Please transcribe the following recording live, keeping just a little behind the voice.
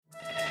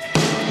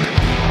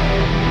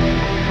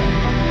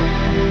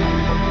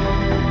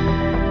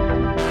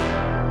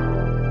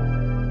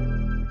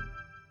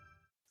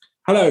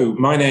Hello,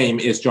 my name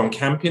is John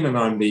Campion and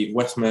I'm the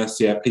West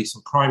Mercia Police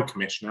and Crime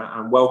Commissioner,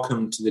 and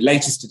welcome to the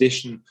latest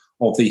edition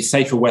of the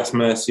Safer West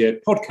Mercia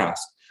podcast.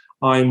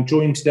 I'm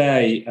joined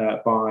today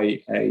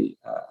by a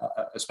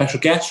special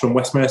guest from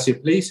West Mercia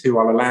Police who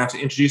I'll allow to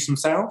introduce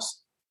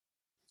themselves.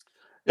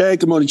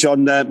 Good morning,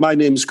 John. My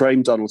name is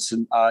Graham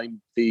Donaldson. I'm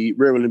the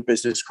Rural and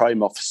Business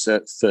Crime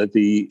Officer for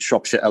the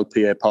Shropshire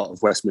LPA part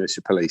of West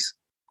Mercia Police.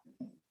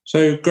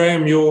 So,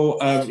 Graham, you're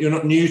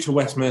not new to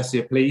West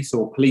Mercia Police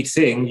or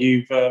policing.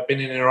 You've been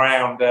in and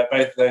around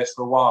both of those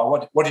for a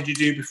while. What did you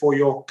do before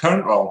your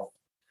current role?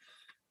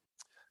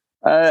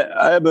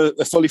 I am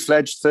a fully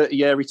fledged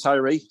 30-year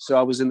retiree. So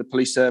I was in the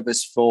police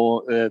service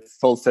for a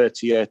full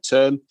 30-year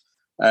term.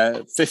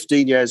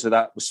 15 years of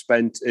that was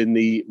spent in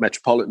the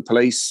Metropolitan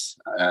Police,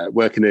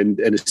 working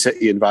in a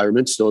city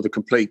environment, so the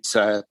complete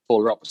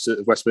polar opposite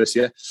of West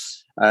Mercia.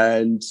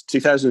 And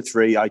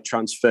 2003, I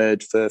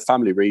transferred for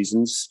family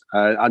reasons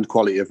and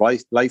quality of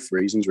life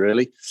reasons,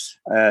 really,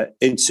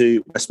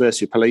 into West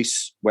Mercia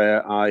Police,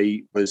 where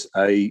I was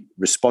a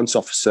response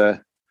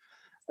officer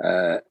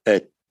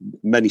at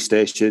many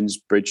stations: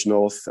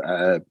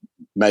 Bridgnorth,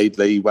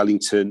 Madeley,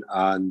 Wellington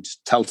and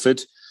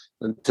Telford,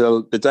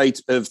 until the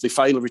date of the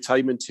final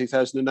retirement,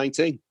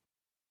 2019.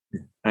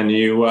 And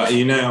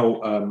you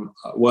now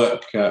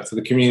work for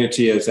the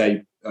community as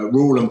a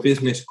rural and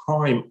business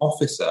crime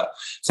officer.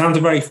 Sounds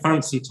a very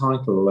fancy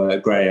title,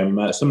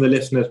 Graham. Some of the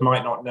listeners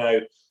might not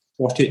know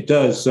what it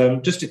does.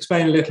 Just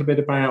explain a little bit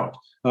about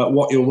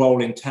what your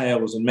role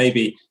entails and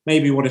maybe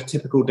what a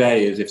typical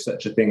day is, if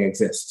such a thing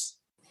exists.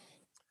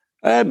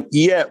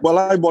 Well,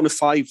 I'm one of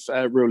 5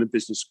 rural and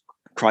business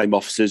crime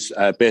officers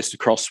based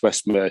across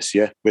West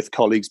Mercia, with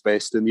colleagues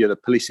based in the other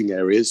policing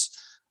areas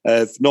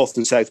of North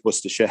and South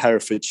Worcestershire,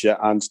 Herefordshire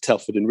and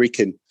Telford and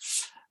Wrekin.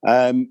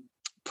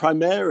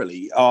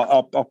 Primarily,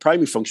 our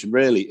primary function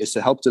really is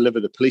to help deliver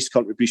the police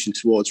contribution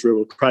towards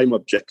rural crime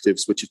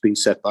objectives, which have been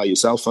set by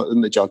yourself, haven't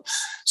they, John?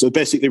 So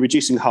basically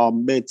reducing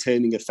harm,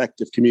 maintaining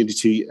effective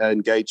community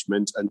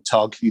engagement and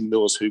targeting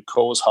those who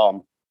cause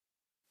harm.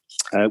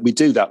 We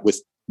do that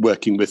with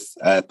working with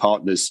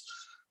partners.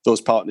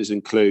 Those partners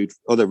include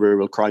other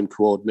rural crime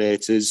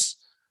coordinators,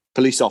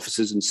 police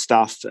officers and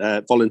staff,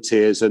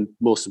 volunteers, and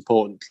most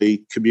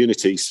importantly,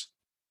 communities.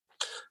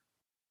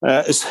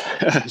 As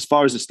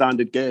far as the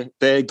standard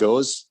day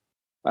goes,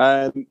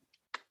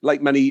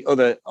 like many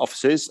other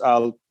officers,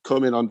 I'll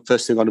come in on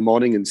first thing on the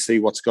morning and see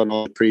what's gone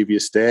on the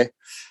previous day.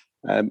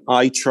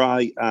 I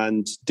try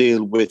and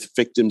deal with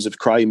victims of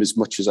crime as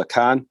much as I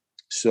can.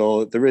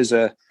 So there is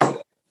a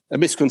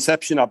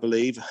misconception, I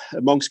believe,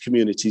 amongst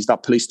communities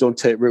that police don't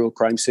take rural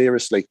crime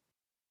seriously.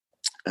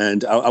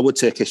 And I would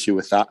take issue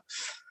with that.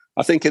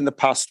 I think in the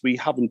past, we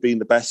haven't been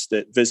the best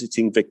at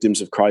visiting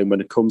victims of crime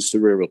when it comes to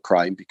rural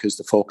crime, because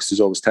the focus has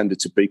always tended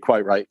to be,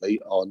 quite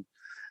rightly, on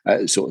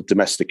sort of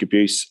domestic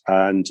abuse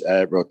and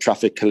road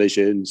traffic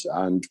collisions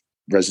and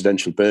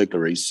residential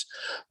burglaries.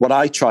 What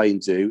I try and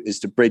do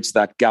is to bridge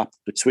that gap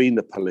between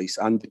the police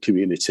and the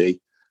community,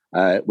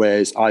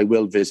 whereas I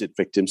will visit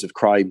victims of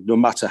crime, no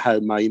matter how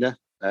minor,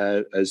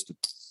 as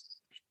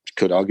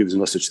could argue there's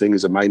no such thing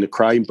as a minor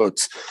crime,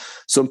 but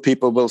some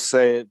people will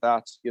say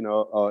that,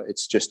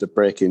 it's just a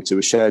break into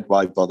a shed,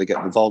 why bother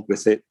getting involved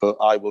with it? But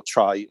I will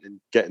try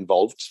and get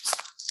involved,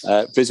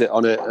 visit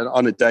on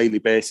a daily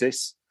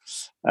basis.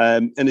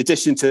 In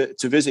addition to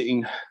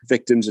visiting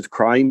victims of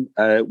crime,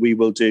 we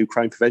will do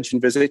crime prevention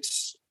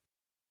visits.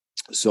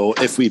 So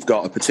if we've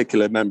got a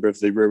particular member of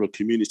the rural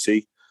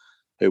community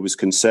who was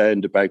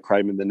concerned about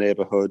crime in the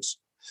neighbourhood,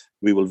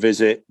 we will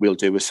visit, we'll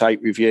do a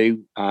site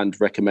review and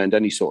recommend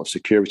any sort of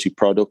security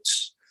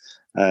products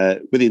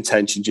with the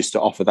intention just to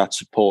offer that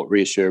support,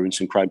 reassurance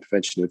and crime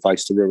prevention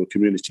advice to rural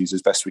communities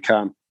as best we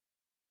can.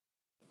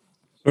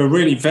 A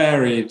really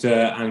varied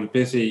and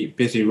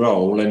busy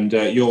role, and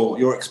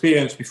your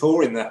experience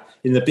before in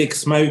the big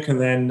smoke and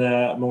then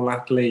more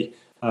latterly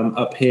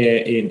up here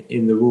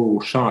in the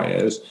rural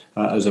shires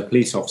as a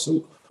police officer.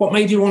 What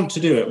made you want to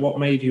do it? What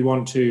made you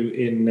want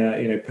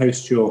to,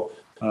 post your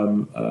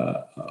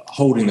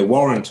holding the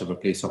warrant of a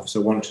police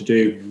officer, want to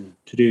do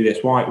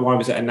this? Why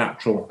was it a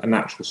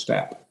natural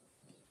step?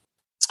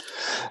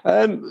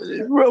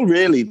 Well,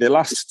 really, the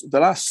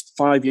last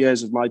 5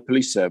 years of my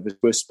police service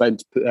were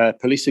spent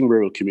policing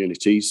rural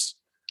communities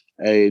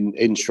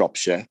in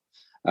Shropshire.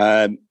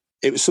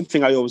 It was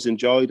something I always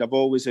enjoyed. I've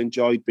always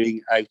enjoyed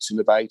being out and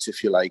about,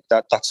 if you like,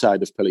 that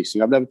side of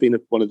policing. I've never been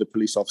one of the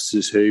police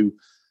officers I've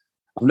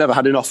never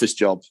had an office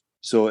job.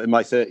 So in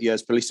my 30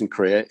 years policing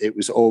career, it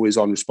was always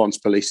on response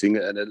policing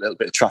and a little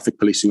bit of traffic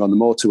policing on the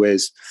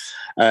motorways.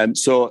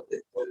 So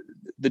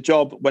the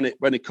job,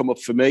 when it come up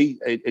for me,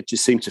 it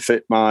just seemed to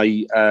fit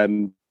my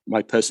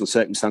personal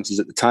circumstances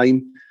at the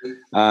time.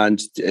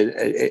 And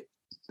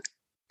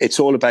it's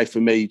all about, for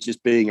me,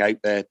 just being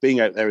out there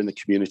in the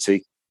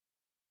community.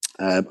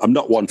 I'm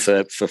not one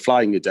for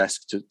flying a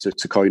desk,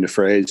 to coin a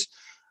phrase.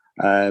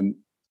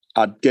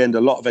 I'd gained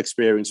a lot of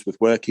experience with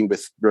working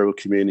with rural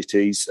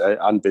communities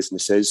and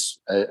businesses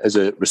as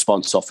a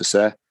response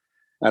officer.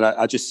 And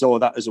I just saw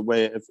that as a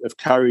way of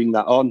carrying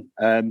that on.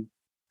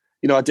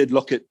 I did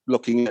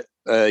looking at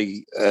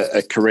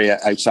a career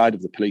outside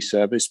of the police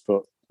service,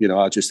 but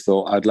I just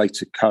thought I'd like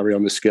to carry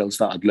on the skills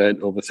that I'd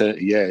learned over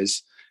 30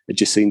 years. It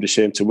just seemed a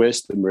shame to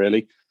waste them,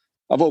 really.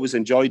 I've always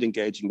enjoyed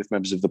engaging with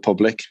members of the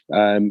public,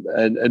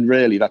 and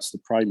really that's the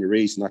primary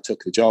reason I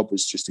took the job,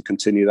 was just to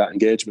continue that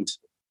engagement.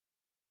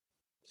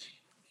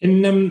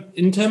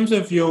 In terms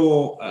of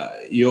your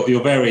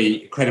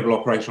very credible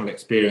operational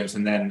experience,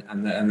 and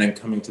then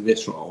coming to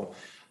this role,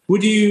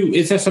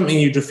 is there something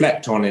you'd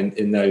reflect on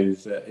in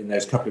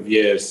those couple of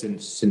years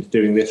since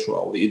doing this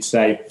role that you'd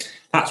say,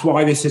 that's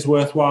why this is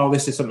worthwhile,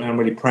 this is something I'm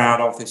really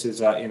proud of, this is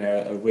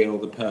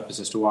the purpose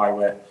as to why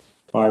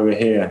we're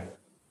here?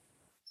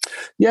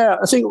 Yeah,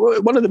 I think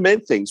one of the main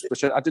things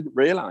which I didn't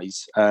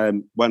realise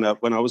when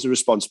I was a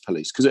response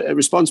police, because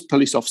response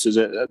police officers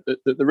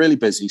they're really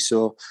busy,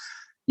 so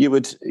you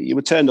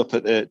would turn up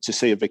to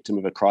see a victim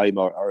of a crime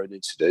or an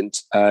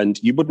incident, and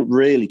you wouldn't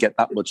really get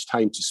that much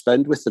time to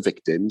spend with the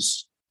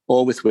victims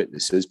or with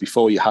witnesses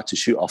before you had to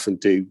shoot off and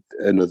do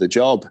another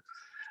job.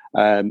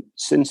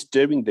 Since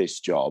doing this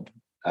job,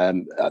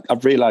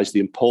 I've realised the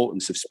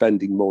importance of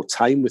spending more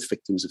time with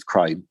victims of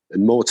crime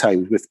and more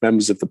time with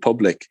members of the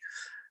public.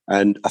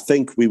 And I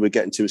think we were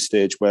getting to a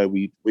stage where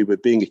we were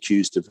being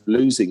accused of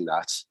losing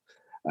that.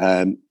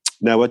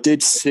 Now, I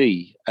did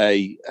see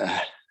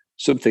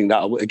something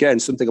I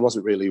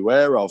wasn't really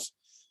aware of,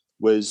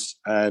 was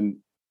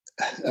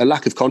a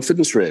lack of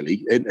confidence,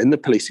 really, in the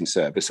policing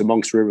service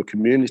amongst rural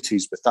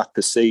communities, with that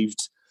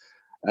perceived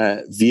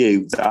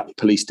view that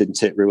police didn't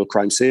take rural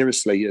crime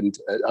seriously. And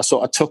I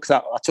took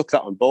that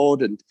on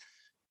board, and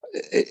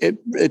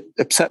it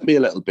upset me a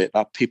little bit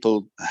that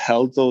people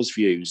held those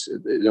views.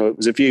 It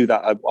was a view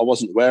that I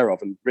wasn't aware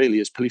of, and really,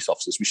 as police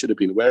officers, we should have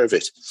been aware of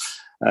it.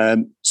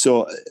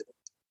 So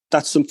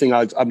that's something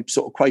I'm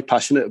sort of quite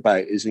passionate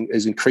about,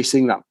 is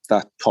increasing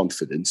that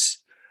confidence.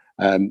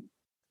 And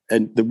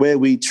the way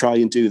we try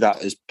and do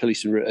that as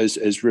police and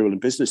as rural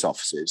and business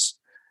officers,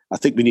 I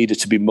think we needed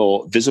to be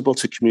more visible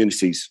to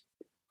communities,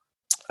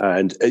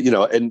 and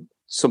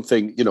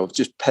something,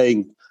 just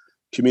paying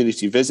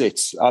community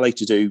visits. I like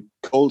to do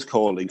cold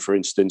calling, for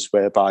instance,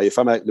 whereby if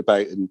I'm out and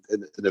about in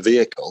a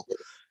vehicle,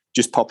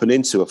 just popping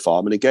into a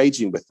farm and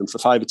engaging with them for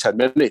 5 or 10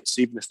 minutes,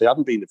 even if they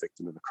haven't been a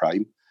victim of a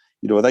crime.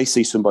 They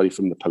see somebody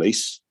from the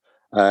police,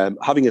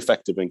 having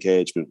effective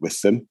engagement with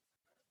them,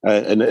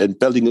 and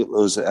building up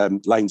those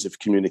lines of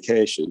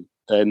communication.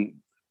 And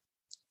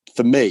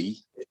for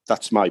me,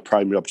 that's my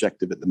primary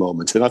objective at the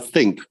moment, and I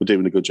think we're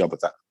doing a good job of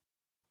that.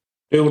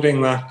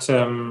 Building that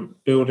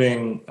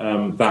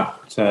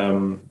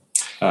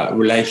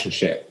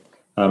relationship,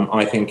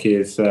 I think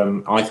is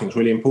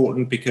really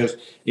important, because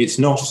it's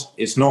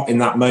not in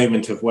that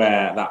moment of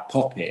where that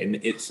pop in.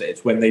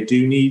 It's when they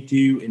do need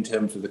you, in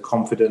terms of the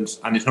confidence,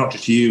 and it's not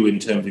just you in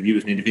terms of you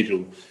as an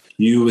individual,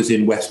 you as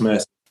in West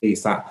Mercia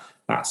Police,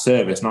 that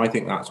service. And I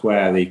think that's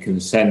where the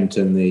consent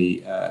and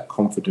the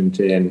confident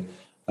in,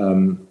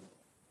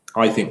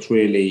 I think, is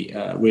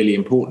really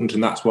important.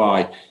 And that's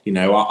why,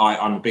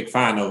 I'm a big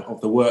fan of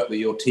the work that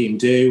your team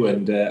do,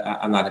 and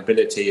that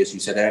ability, as you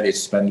said earlier, to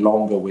spend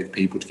longer with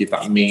people, to give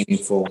that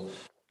meaningful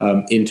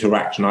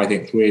interaction, I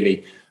think, is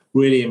really,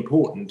 really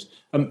important.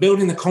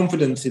 Building the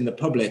confidence in the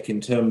public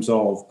in terms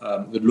of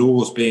the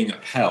laws being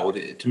upheld,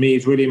 to me,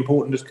 is really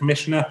important as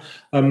Commissioner.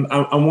 And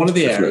one of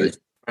the areas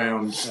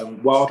around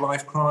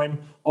wildlife crime,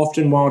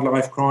 often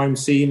wildlife crime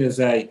seen as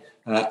a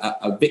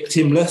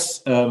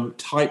victimless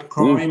type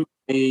crime.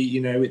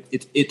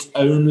 It's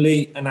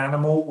only an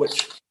animal,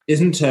 which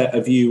isn't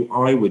a view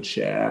I would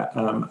share.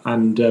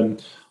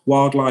 And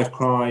wildlife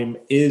crime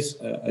is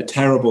a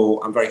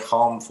terrible and very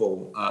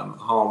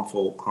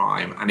harmful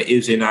crime, and it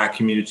is in our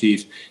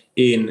communities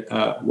in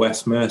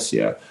West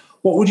Mercia.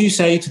 What would you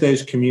say to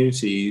those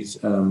communities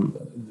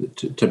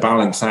to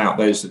balance out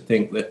those that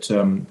think that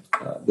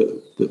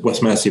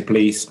West Mercia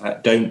Police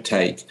don't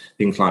take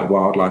things like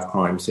wildlife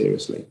crime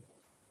seriously?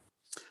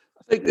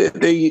 I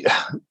think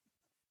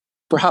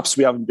perhaps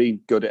we haven't been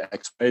good at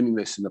explaining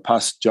this in the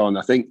past, John.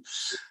 I think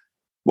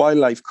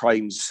wildlife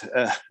crimes,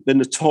 they're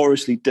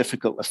notoriously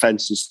difficult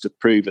offences to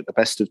prove at the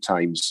best of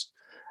times.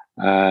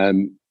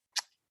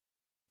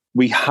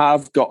 We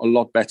have got a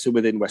lot better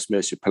within West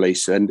Mercia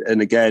Police. And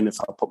again, if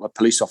I put my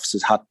police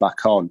officer's hat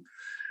back on,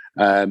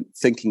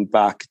 thinking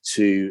back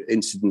to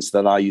incidents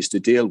that I used to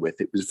deal with,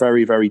 it was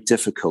very, very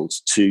difficult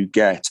to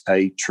get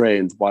a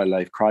trained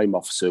wildlife crime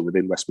officer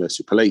within West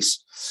Mercia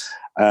Police.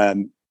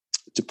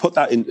 To put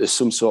that into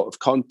some sort of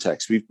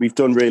context, we've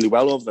done really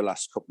well over the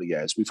last couple of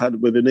years.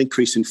 With an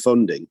increase in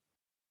funding,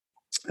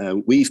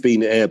 we've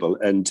been able,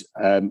 and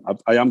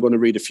I am going to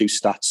read a few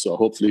stats, so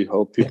hopefully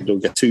people don't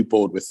get too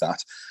bored with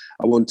that.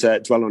 I won't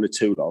dwell on it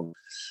too long.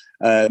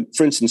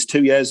 For instance,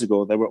 2 years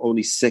ago, there were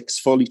only 6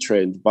 fully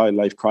trained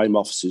wildlife crime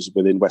officers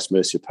within West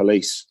Mercia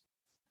Police.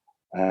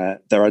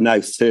 There are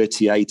now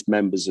 38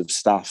 members of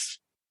staff.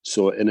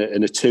 So in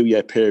a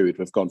 2-year period,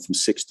 we've gone from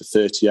 6 to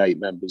 38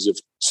 members of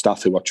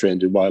staff who are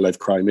trained in wildlife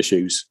crime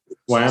issues.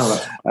 Wow,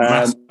 that's a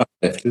massive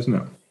uplift, isn't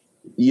it?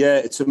 Yeah,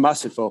 it's a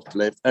massive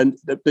uplift. And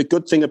the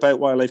good thing about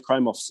wildlife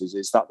crime officers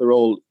is that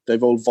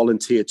they've all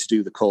volunteered to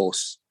do the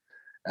course.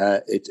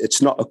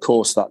 It's not a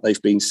course that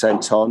they've been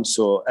sent on.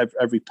 So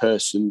every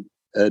person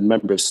and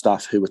member of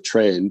staff who were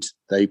trained,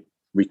 they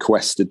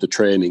requested the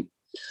training.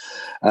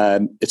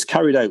 It's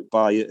carried out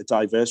by a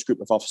diverse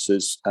group of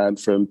officers,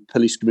 from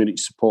police community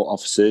support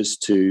officers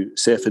to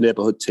safer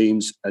neighbourhood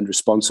teams and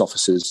response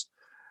officers.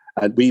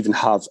 And we even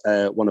have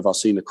one of our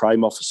senior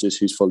crime officers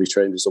who's fully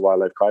trained as a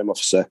wildlife crime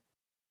officer.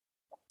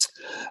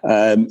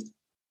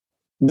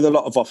 With a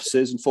lot of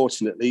officers,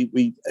 unfortunately,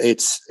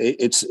 it's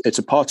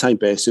a part-time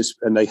basis,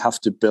 and they have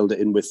to build it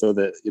in with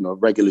other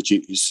regular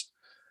duties.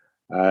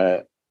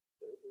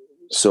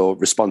 So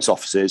response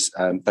officers,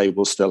 they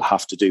will still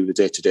have to do the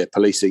day-to-day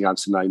policing,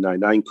 answer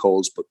 999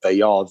 calls, but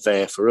they are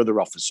there for other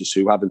officers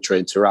who haven't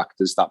trained to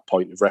act as that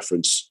point of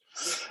reference.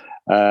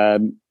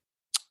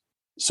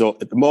 So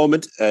at the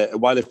moment, a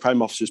wildlife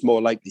crime officer is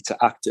more likely to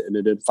act in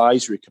an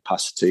advisory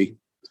capacity,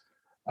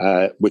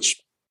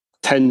 which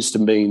tends to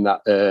mean that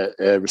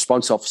a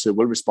response officer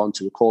will respond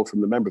to a call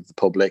from a member of the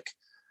public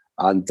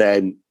and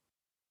then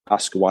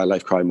ask a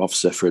wildlife crime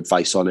officer for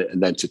advice on it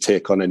and then to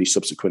take on any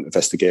subsequent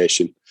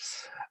investigation.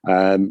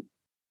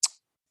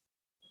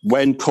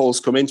 When calls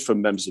come in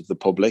from members of the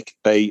public,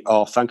 they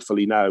are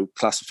thankfully now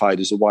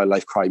classified as a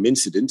wildlife crime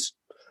incident,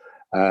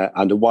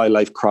 and a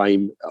wildlife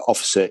crime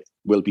officer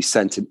will be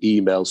sent an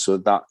email so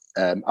that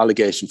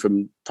allegation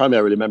from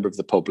primarily a member of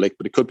the public,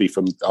 but it could be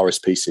from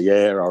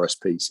RSPCA or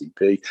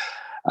RSPCP,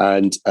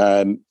 and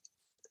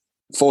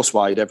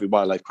force-wide, every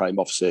wildlife crime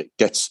officer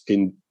gets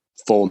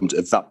informed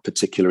of that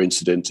particular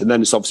incident. And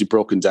then it's obviously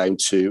broken down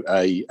to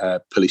a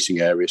policing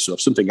area. So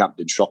if something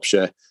happened in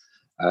Shropshire,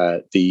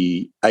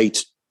 the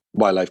 8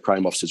 wildlife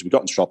crime officers we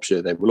got in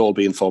Shropshire, they will all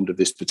be informed of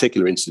this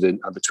particular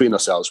incident. And between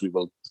ourselves, we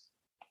will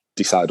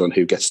decide on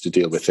who gets to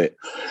deal with it.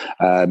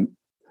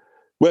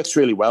 Works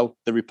really well.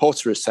 The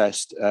reports are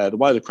assessed. The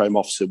wildlife crime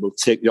officer will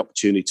take the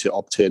opportunity to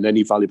obtain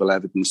any valuable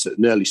evidence at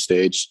an early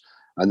stage,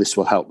 and this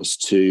will help us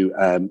to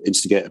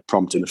instigate a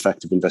prompt and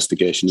effective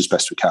investigation as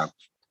best we can.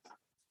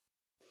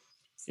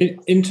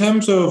 In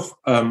terms of,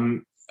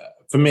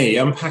 for me,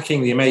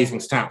 unpacking the amazing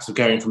stats of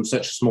going from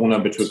such a small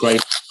number to a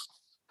great,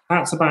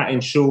 that's about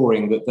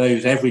ensuring that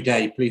those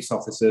everyday police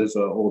officers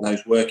or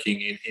those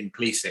working in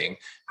policing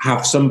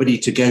have somebody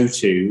to go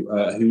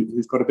to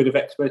who's got a bit of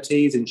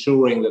expertise,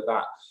 ensuring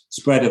that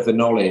spread of the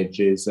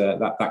knowledge is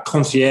that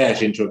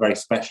concierge into a very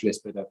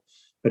specialist bit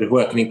of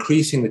work, and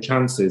increasing the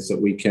chances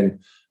that we can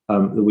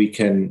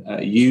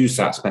use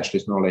that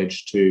specialist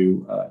knowledge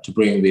to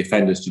bring the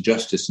offenders to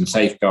justice and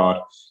safeguard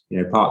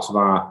parts of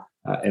our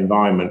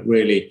environment.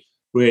 Really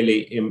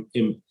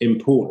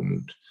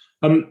important.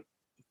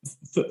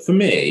 For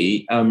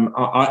me,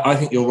 I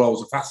think your role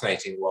is a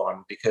fascinating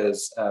one,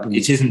 because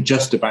it isn't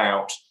just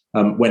about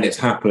when it's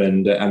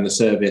happened and the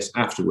service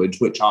afterwards,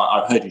 which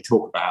I've heard you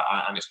talk about,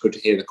 and it's good to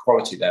hear the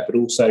quality there, but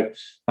also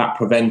that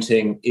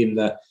preventing in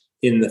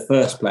the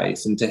first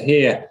place. And to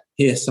hear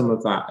some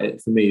of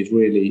that, for me, is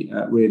really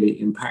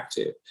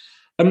impactful.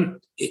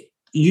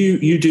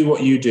 You do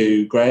what you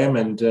do, Graham,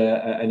 and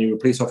you were a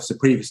police officer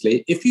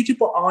previously. If you did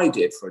what I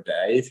did for a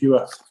day, if you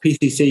were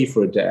PCC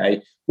for a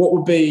day, what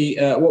would be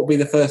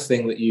the first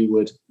thing that you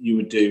would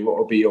do? What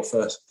would be your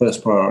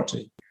first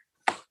priority?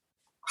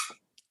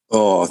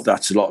 Oh,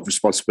 that's a lot of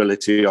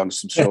responsibility on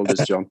some shoulders,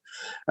 John.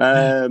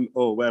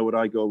 Where would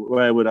I go?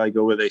 Where would I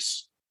go with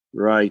this?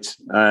 Right.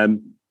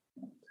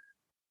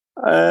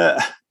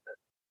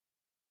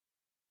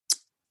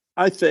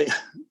 I think,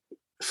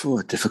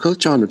 difficult,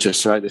 John.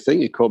 Just right. I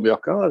think you caught me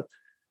off guard.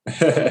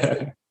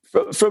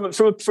 From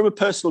a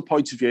personal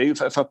point of view,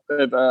 if I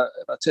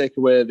take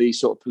away the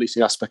sort of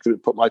policing aspect of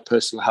it, put my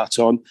personal hat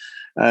on,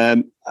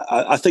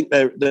 I think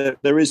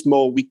there is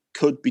more we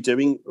could be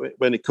doing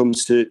when it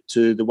comes to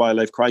the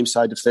wildlife crime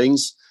side of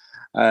things.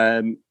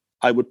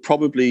 I would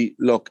probably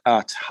look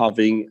at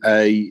having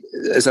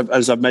as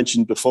I've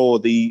mentioned before,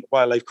 the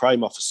wildlife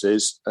crime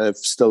officers have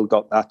still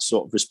got that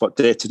sort of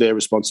day-to-day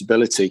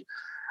responsibility.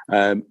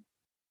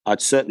 I'd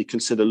certainly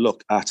consider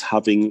look at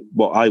having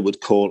what I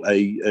would call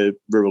a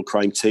rural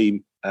crime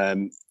team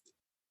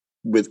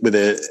with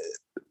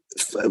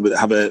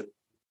have a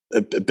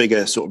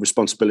bigger sort of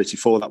responsibility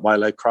for that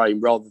wildlife crime,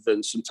 rather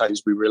than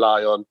sometimes we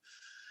rely on,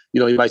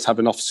 you might have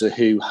an officer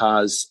who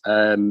has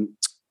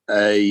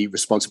a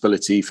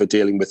responsibility for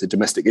dealing with a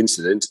domestic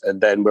incident, and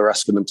then we're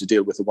asking them to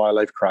deal with a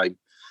wildlife crime.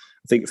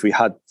 I think if we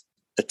had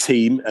a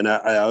team, and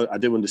I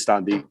do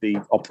understand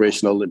the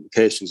operational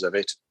implications of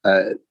it,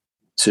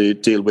 to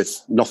deal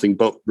with nothing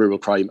but rural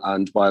crime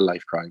and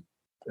wildlife crime,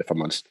 if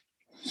I'm honest.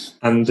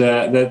 And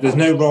there's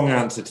no wrong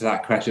answer to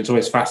that question. It's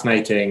always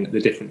fascinating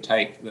the different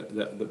take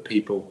that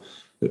people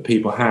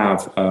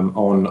have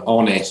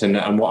on it,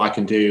 and what I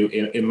can do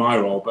in my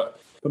role. But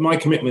my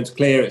commitment's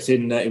clear.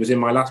 It was in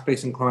my last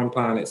police and crime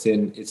plan. It's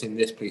in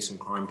this police and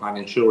crime plan,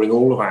 ensuring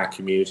all of our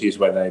communities,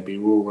 whether they be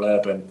rural,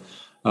 urban,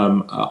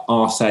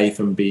 are safe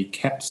and be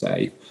kept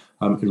safe.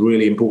 is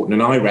really important.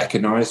 And I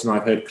recognise, and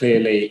I've heard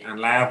clearly and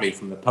loudly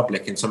from the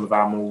public in some of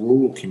our more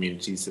rural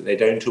communities, that they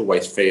don't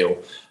always feel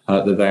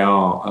that they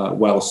are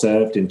well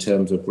served in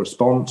terms of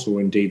response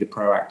or indeed the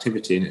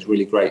proactivity. And it's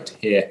really great to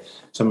hear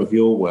some of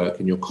your work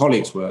and your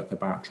colleagues' work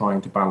about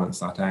trying to balance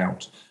that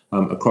out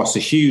across the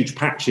huge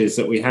patches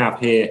that we have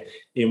here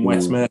in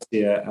West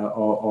Mercia,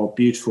 our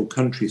beautiful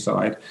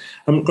countryside.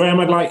 Graham,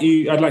 I'd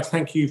like to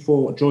thank you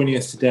for joining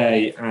us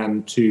today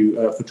and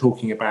for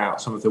talking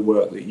about some of the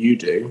work that you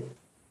do.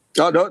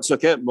 Oh, no, it's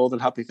okay. More than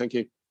happy. Thank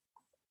you.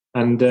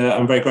 And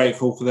I'm very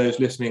grateful for those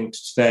listening to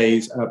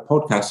today's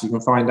podcast. You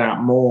can find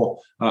out more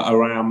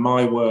around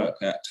my work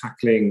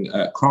tackling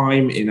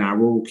crime in our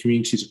rural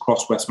communities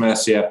across West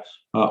Mercia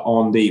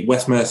on the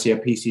West Mercia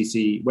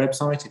PCC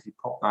website. If you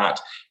pop that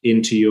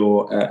into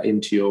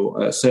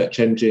your search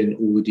engine,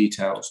 all the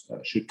details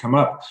should come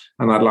up.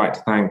 And I'd like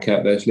to thank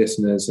those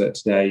listeners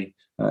today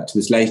to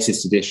this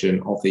latest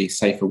edition of the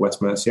Safer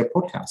West Mercia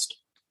podcast.